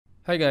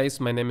Hi guys,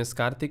 my name is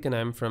Karthik and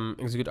I'm from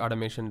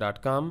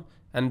executeautomation.com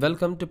and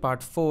welcome to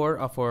part 4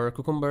 of our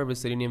Cucumber with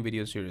Selenium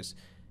video series.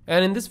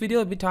 And in this video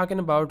I'll be talking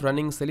about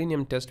running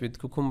Selenium test with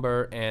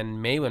Cucumber and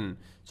Maven.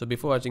 So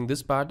before watching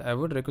this part, I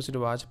would request you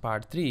to watch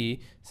part 3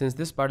 since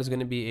this part is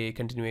going to be a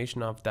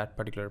continuation of that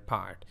particular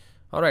part.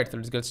 Alright, so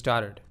let's get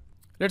started.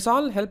 Let's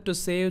all help to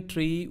save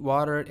tree,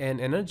 water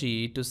and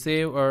energy to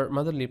save our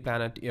motherly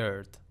planet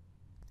Earth.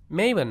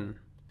 Maven.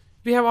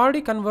 We have already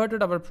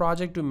converted our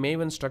project to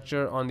Maven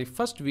structure on the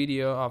first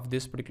video of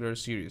this particular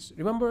series.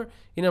 Remember,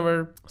 in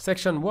our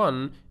section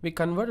 1, we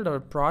converted our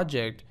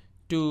project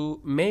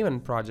to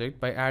Maven project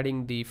by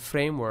adding the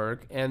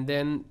framework, and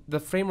then the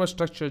framework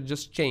structure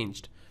just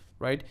changed,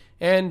 right?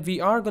 And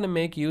we are going to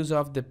make use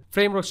of the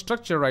framework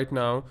structure right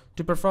now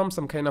to perform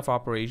some kind of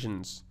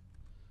operations.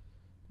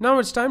 Now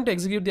it's time to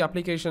execute the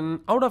application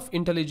out of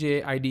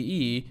IntelliJ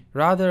IDE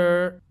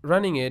rather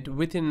running it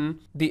within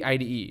the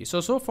IDE.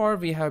 So far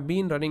we have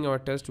been running our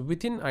test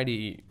within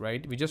IDE,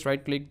 right? We just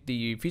right click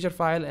the feature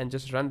file and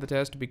just run the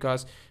test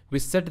because we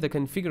set the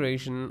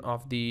configuration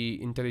of the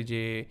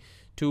IntelliJ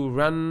to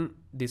run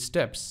the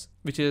steps,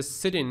 which is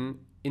sitting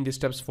in the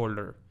steps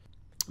folder.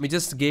 We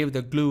just gave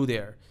the glue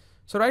there.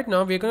 So right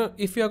now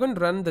if we are going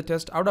to run the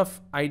test out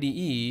of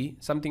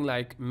IDE, something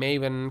like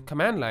Maven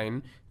command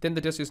line, then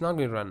the test is not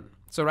going to run.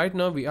 So right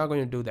now we are going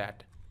to do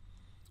that.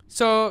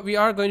 So we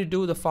are going to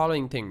do the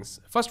following things.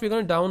 First, we're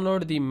going to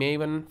download the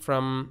Maven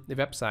from the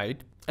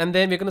website, and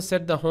then we're going to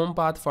set the home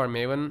path for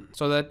Maven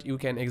so that you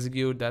can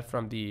execute that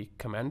from the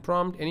command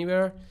prompt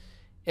anywhere.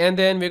 And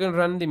then we're going to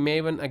run the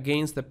Maven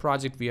against the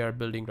project we are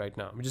building right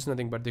now, which is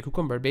nothing but the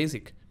Cucumber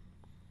basic.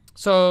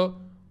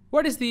 So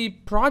what is the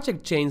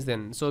project change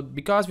then? So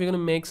because we're going to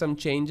make some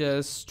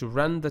changes to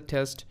run the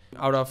test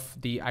out of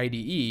the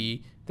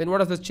IDE, then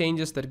what are the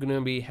changes that are going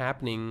to be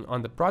happening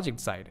on the project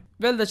side?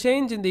 Well, the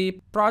change in the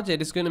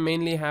project is going to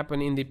mainly happen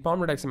in the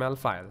pom.xml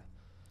file.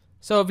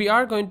 So we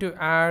are going to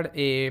add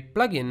a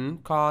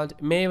plugin called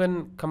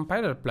Maven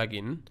compiler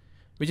plugin,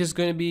 which is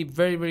going to be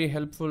very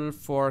helpful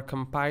for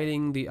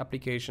compiling the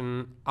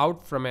application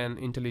out from an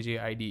IntelliJ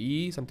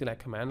IDE, something like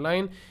command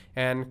line,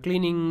 and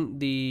cleaning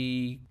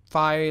the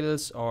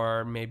files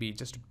or maybe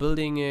just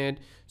building it.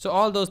 So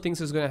all those things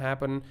is going to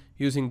happen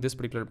using this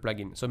particular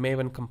plugin. So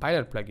Maven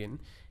compiler plugin.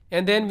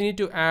 And then we need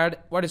to add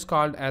what is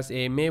called as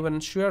a Maven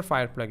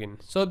Surefire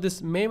plugin. So this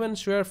Maven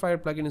Surefire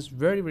plugin is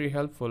very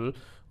helpful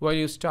while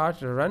you start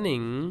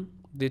running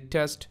the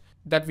test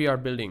that we are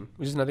building,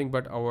 which is nothing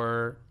but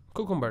our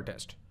Cucumber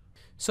test.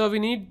 So we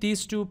need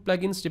these two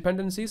plugins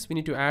dependencies. We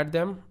need to add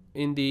them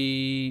in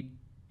the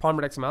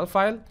pom.xml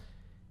file.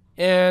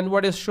 And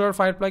what is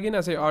Surefire plugin?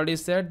 As I already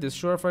said, this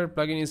Surefire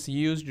plugin is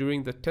used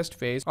during the test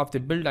phase of the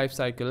build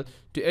lifecycle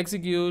to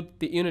execute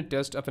the unit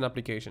test of an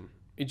application.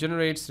 It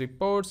generates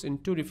reports in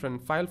two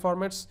different file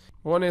formats.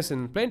 One is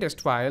in plain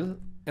text file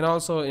and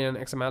also in an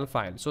XML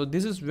file. So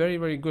this is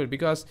very good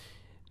because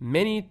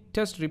many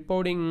test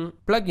reporting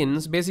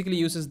plugins basically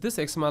uses this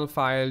XML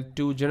file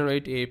to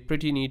generate a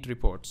pretty neat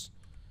reports.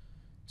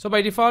 So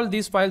by default,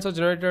 these files are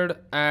generated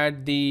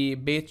at the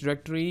base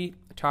directory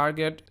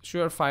target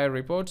Surefire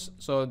reports.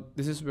 So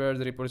this is where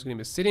the report is going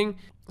to be sitting.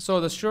 So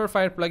the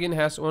Surefire plugin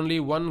has only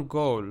one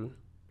goal,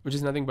 which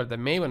is nothing but the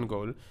Maven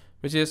goal,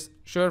 which is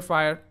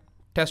Surefire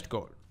test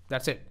goal.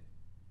 That's it.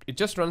 It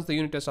just runs the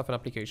unit test of an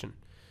application.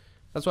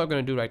 That's what I'm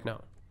going to do right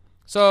now.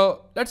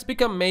 So let's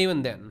become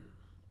Maven then.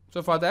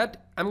 So for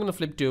that, I'm going to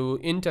flip to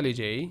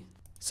IntelliJ.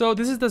 So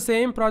this is the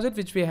same project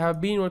which we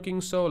have been working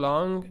so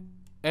long.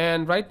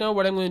 And right now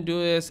what I'm going to do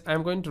is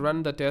I'm going to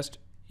run the test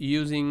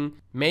using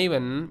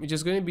Maven, which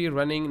is going to be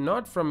running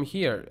not from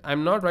here.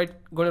 I'm not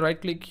going to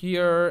right click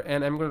here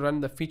and I'm going to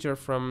run the feature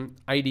from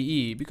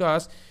IDE,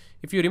 because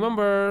if you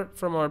remember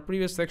from our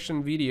previous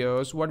section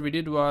videos, what we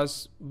did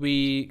was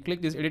we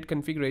click this edit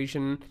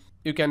configuration.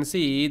 You can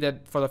see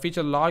that for the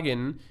feature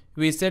login,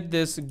 we set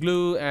this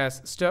glue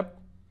as step,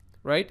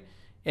 right?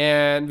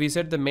 And we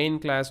set the main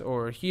class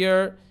over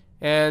here.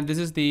 And this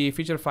is the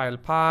feature file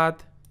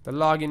path, the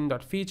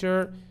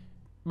login.feature.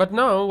 But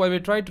now when we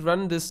try to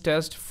run this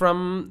test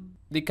from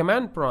the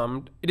command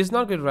prompt, it is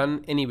not going to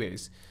run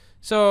anyways.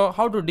 So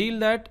how to deal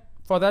that?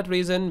 For that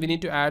reason, we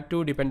need to add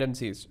two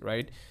dependencies,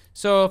 right?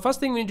 So first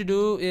thing we need to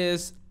do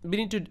is we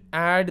need to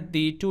add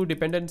the two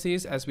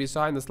dependencies as we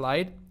saw in the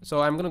slide.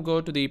 So I'm going to go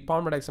to the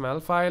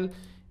pom.xml file,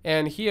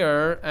 and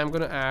here I'm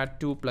going to add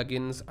two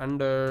plugins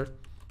under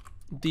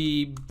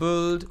the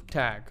build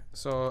tag.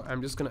 So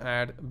I'm just going to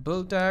add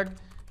build tag,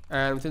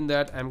 and within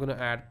that I'm going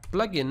to add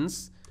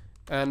plugins,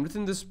 and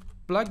within this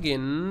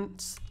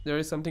plugins there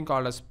is something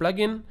called as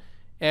plugin,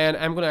 and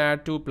I'm going to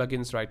add two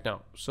plugins right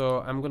now.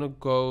 So I'm going to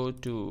go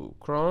to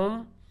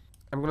Chrome.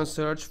 I'm going to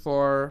search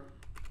for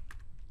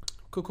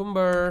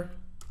Cucumber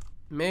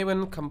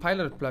Maven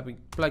compiler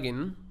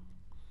plugin,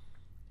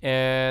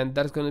 and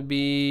that's going to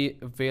be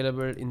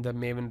available in the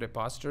Maven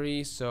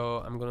repository.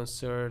 So I'm going to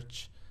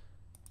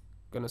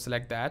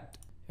select that,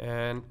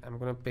 and I'm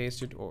going to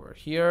paste it over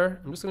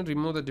here. I'm just going to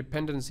remove the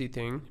dependency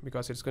thing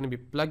because it's going to be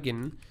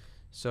plugin,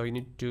 so you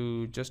need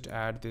to just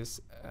add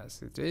this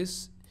as it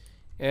is.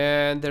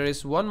 And there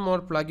is one more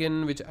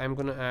plugin which I'm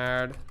gonna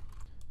add.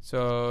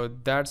 So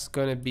that's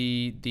gonna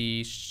be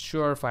the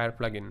Surefire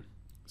plugin.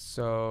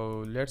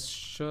 So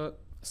let's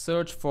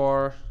search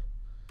for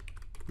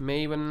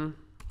Maven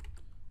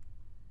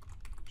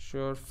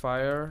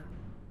Surefire.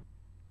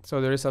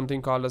 So there is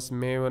something called as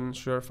Maven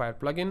Surefire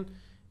plugin,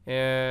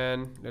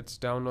 and let's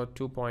download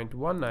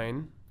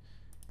 2.19,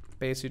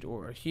 paste it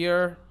over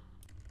here.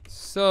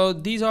 So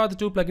these are the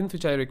two plugins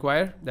which I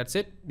require. That's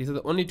it. These are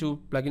the only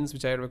two plugins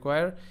which I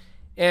require.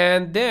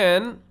 And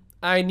then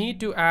I need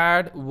to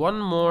add one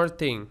more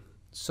thing.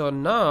 So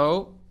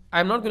now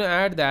I'm not going to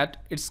add that.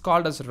 It's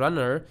called as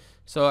runner.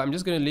 So I'm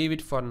just going to leave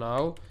it for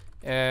now.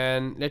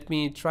 And let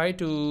me try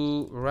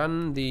to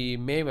run the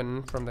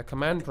Maven from the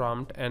command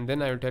prompt, and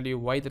then I will tell you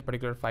why that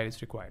particular file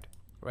is required,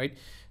 right?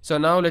 So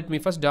now let me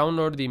first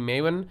download the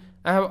Maven.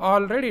 I have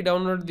already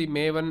downloaded the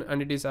Maven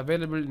and it is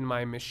available in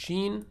my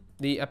machine,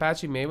 the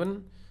Apache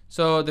Maven.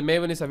 So the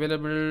Maven is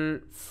available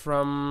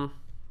from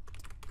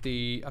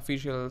the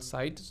official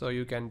site, so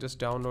you can just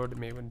download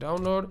Maven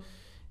download,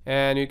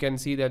 and you can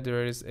see that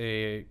there is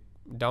a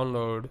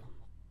download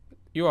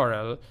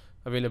URL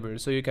available,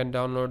 so you can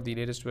download the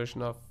latest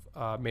version of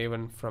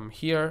Maven from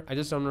here. I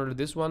just downloaded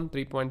this one,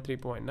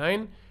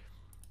 3.3.9,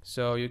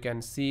 so you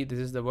can see this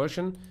is the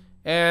version.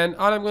 And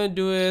all I'm going to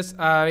do is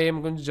I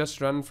am going to just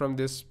run from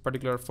this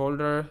particular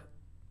folder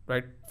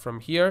right from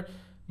here.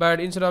 But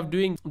instead of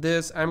doing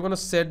this, I'm going to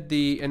set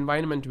the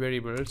environment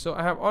variable. So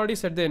I have already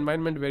set the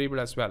environment variable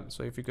as well.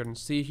 So if you can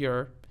see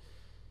here,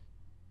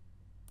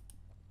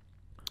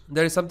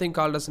 there is something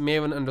called as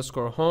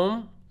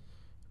Maven_home,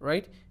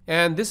 right?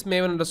 And this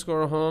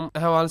Maven_home I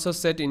have also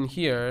set in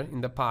here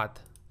in the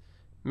path,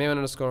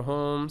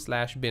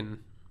 Maven_home/bin,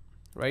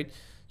 right?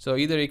 So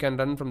either you can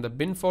run from the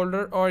bin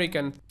folder or you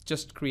can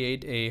just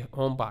create a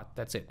home path.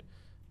 That's it,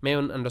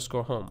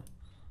 Maven_home,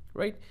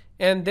 right?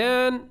 And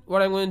then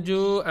what I'm going to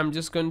do, I'm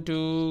just going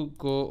to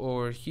go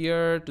over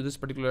here to this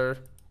particular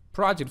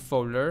project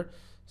folder.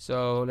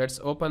 So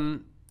let's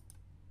open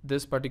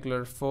this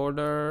particular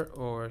folder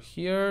over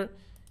here.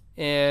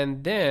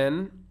 And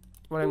then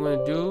what I'm going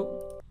to do,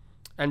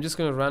 I'm just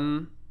going to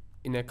run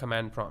in a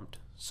command prompt.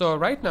 So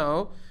right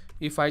now,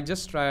 if I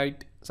just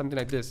write something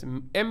like this,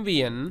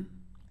 mvn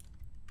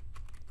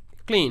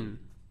clean.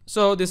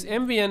 So this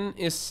mvn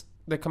is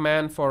the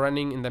command for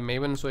running in the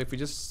Maven. So if you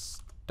just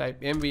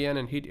type mvn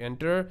and hit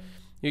enter,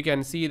 you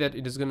can see that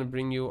it is going to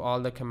bring you all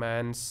the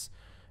commands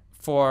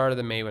for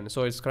the Maven.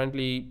 So it's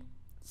currently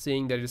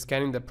seeing that it's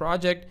scanning the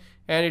project,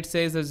 and it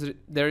says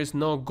there is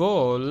no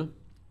goal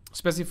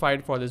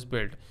specified for this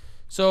build.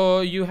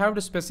 So you have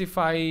to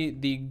specify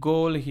the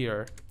goal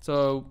here.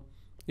 So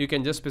you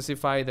can just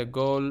specify the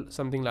goal,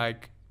 something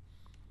like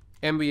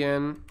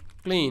mvn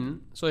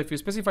clean. So if you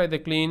specify the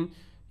clean,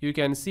 you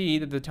can see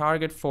that the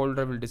target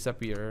folder will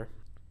disappear.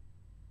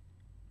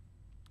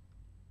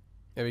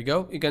 There we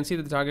go. You can see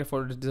that the target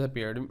folder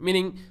disappeared,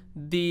 meaning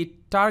the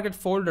target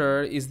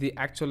folder is the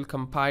actual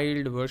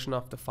compiled version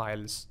of the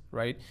files,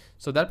 right?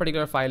 So that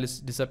particular file is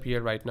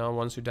disappeared right now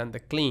once you've done the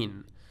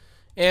clean.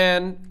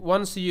 And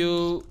once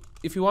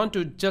if you want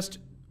to just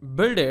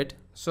build it,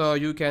 so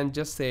you can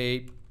just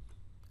say,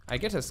 I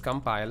guess it's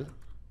compile.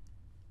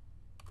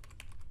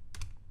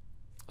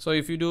 So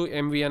if you do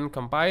mvn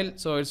compile,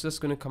 so it's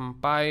just going to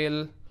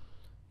compile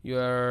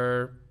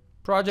your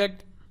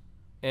project,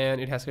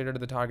 and it has created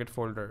the target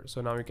folder. So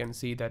now you can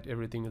see that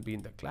everything will be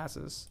in the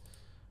classes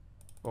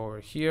over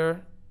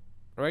here,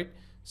 right?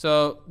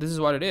 So this is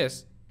what it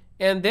is.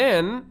 And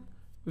then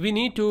we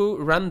need to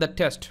run the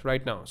test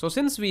right now. So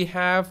since we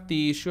have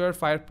the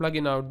Surefire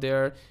plugin out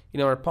there in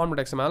our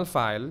pom.xml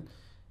file,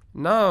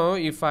 now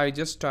if I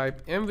just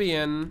type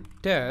mvn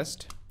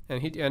test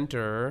and hit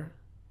enter,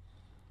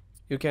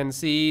 you can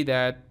see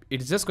that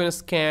it's just going to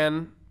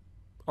scan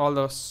all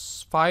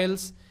those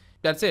files.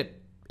 That's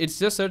it. It's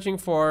just searching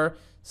for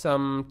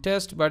some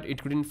test, but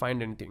it couldn't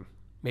find anything.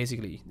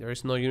 Basically, there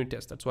is no unit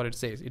test. That's what it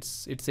says.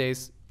 It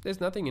says there's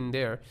nothing in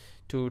there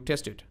to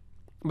test it.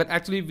 But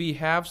actually we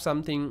have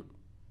something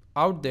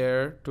out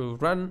there to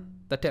run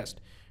the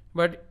test,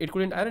 but it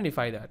couldn't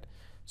identify that.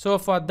 So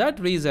for that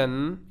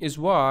reason is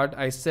what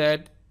I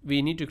said,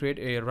 we need to create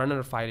a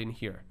runner file in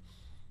here.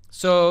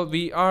 So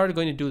we are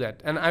going to do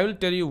that, and I will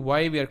tell you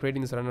why we are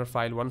creating this runner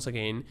file once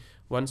again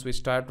once we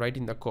start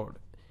writing the code.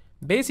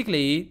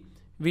 Basically,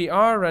 we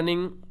are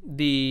running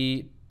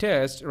the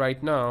test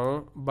right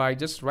now by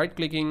just right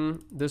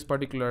clicking this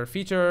particular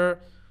feature,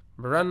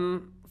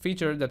 run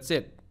feature, that's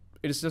it.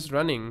 It is just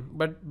running,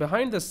 but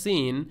behind the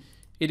scene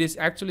it is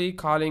actually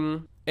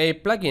calling a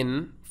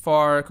plugin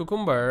for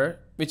Cucucumber,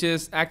 which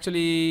is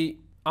actually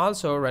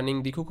also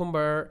running the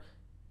Cucucumber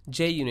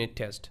JUnit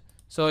test.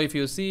 So if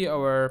you see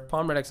our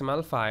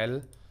pom.xml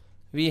file,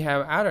 we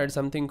have added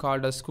something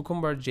called as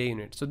Cucucumber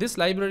JUnit. So this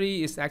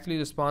library is actually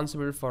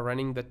responsible for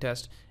running the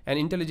test, and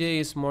IntelliJ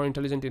is more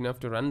intelligent enough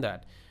to run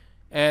that.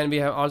 And we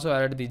have also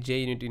added the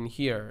JUnit in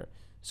here.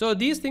 So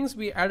these things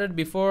we added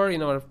before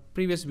in our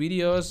previous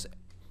videos,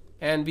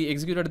 and we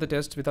executed the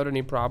test without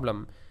any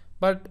problem.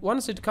 But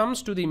once it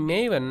comes to the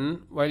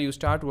Maven, while you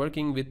start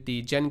working with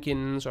the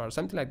Jenkins or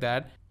something like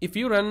that, if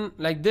you run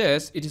like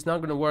this, it is not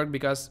going to work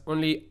because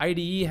only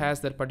IDE has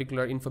that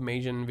particular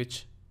information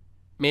which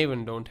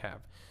Maven don't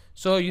have.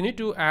 So you need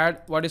to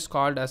add what is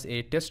called as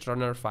a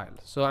TestRunner file.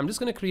 So I'm just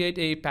going to create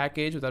a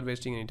package without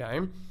wasting any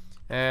time,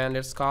 and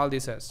let's call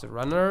this as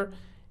runner.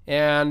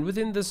 And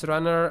within this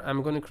runner,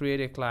 I'm going to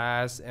create a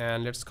class,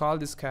 and let's call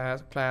this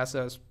class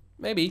as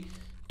maybe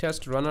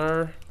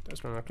TestRunner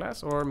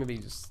class, or maybe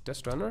just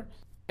TestRunner.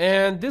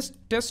 And this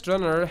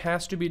TestRunner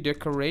has to be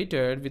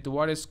decorated with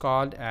what is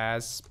called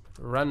as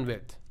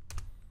runWidth.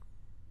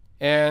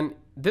 And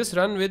this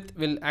runWidth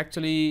will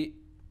actually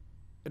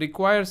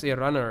requires a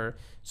runner.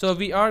 So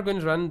we are going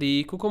to run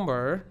the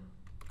Cucucumber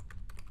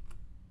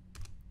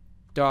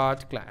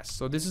dot class.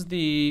 So this is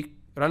the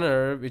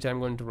runner which I'm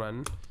going to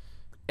run.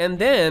 And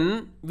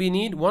then we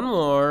need one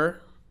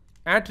more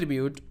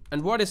attribute,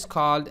 and what is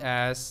called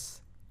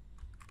as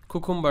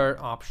Cucumber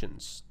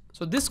options.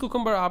 So this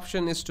Cucumber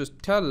option is to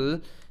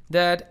tell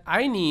that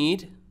I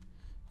need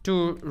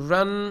to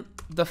run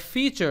the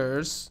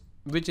features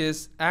which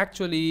is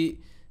actually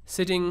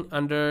sitting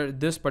under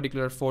this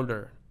particular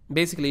folder.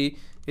 Basically,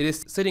 it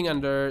is sitting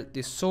under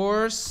the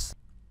source,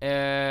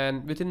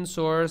 and within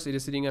source it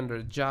is sitting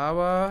under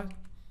Java,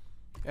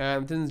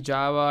 and within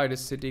Java it is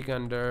sitting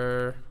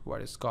under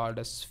what is called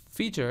as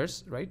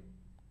features, right?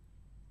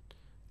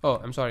 Oh,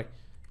 I'm sorry,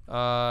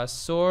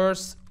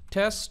 source,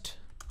 test,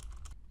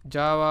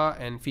 Java,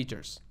 and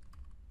features,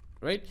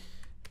 right?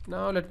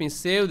 Now let me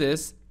save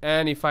this,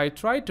 and if I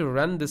try to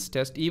run this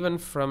test even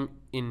from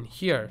in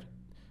here,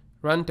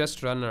 run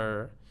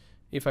TestRunner,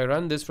 if I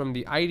run this from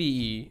the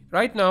IDE,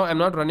 right now I'm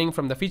not running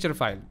from the feature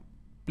file.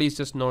 Please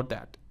just note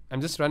that.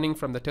 I'm just running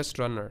from the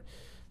TestRunner.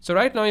 So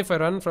right now if I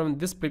run from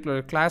this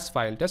particular class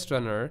file,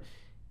 TestRunner,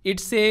 it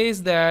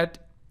says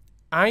that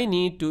I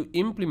need to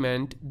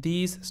implement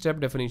these step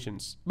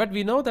definitions. But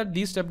we know that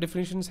these step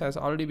definitions has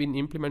already been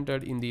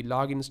implemented in the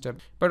login step.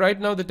 But right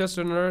now the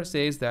TestRunner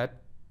says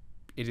that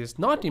it is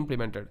not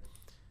implemented.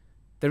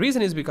 The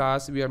reason is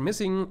because we are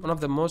missing one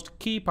of the most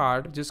key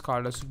part, which is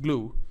called as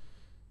glue.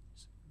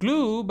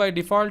 Glue by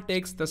default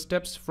takes the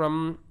steps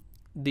from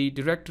the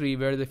directory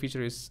where the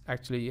feature is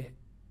actually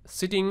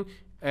sitting,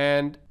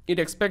 and it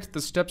expects the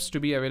steps to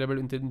be available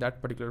within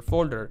that particular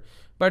folder.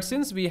 But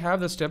since we have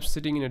the steps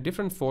sitting in a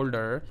different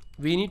folder,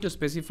 we need to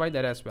specify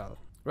that as well,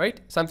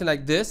 right? Something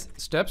like this,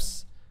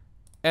 steps.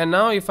 And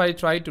now if I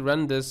try to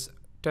run this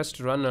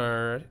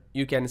TestRunner,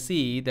 you can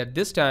see that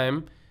this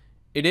time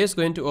it is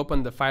going to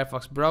open the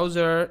Firefox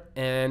browser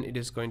and it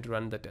is going to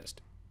run the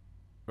test.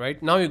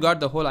 Right? Now you got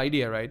the whole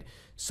idea, right?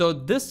 So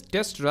this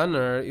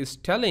TestRunner is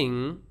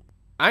telling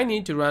I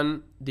need to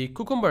run the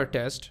Cucumber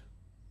test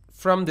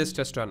from this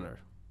TestRunner.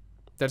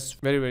 That's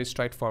very, very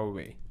straightforward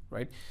way,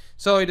 right?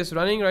 So it is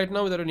running right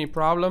now without any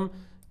problem.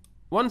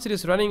 Once it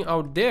is running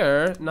out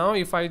there, now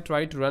if I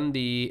try to run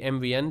the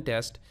MVN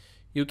test,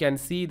 you can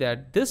see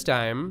that this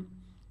time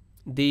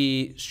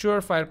the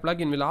Surefire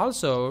plugin will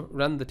also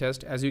run the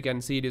test. As you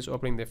can see, it is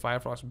opening the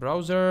Firefox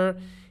browser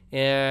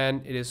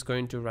and it is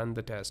going to run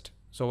the test.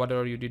 So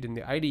whatever you did in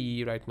the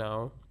IDE right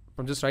now,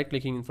 from just right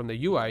clicking from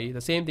the UI,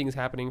 the same thing is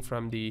happening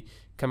from the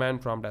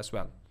command prompt as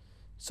well.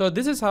 So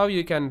this is how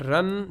you can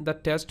run the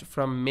test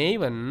from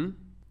Maven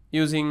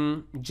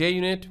using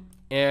JUnit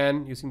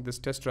and using this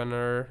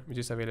TestRunner, which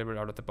is available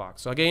out of the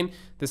box. So again,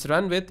 this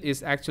runWidth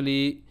is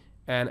actually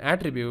an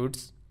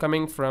attribute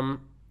coming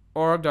from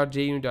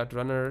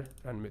org.junit.runner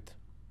runWidth,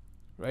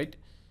 right?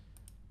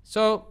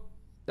 So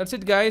that's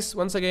it, guys.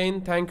 Once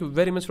again, thank you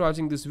very much for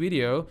watching this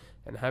video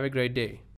and have a great day.